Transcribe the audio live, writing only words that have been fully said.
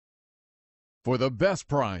For the best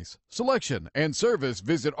price, selection, and service,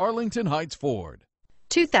 visit Arlington Heights Ford.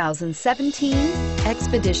 2017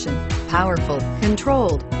 Expedition. Powerful,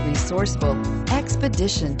 controlled, resourceful.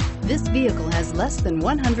 Expedition. This vehicle has less than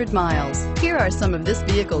 100 miles. Here are some of this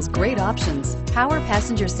vehicle's great options: power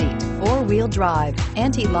passenger seat, four-wheel drive,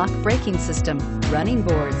 anti-lock braking system, running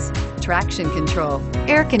boards, traction control,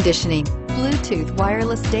 air conditioning, Bluetooth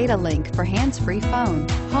wireless data link for hands-free phone,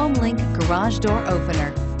 home link garage door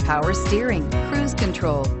opener, power steering, cruise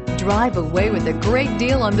control. Drive away with a great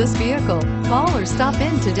deal on this vehicle. Call or stop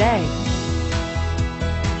in today.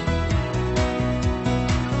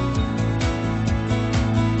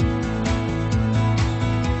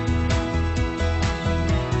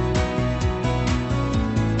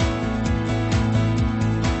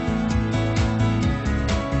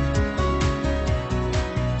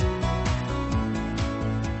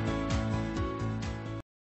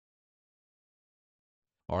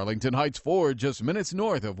 Arlington Heights Ford, just minutes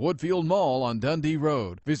north of Woodfield Mall on Dundee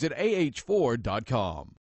Road. Visit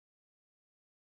ahford.com.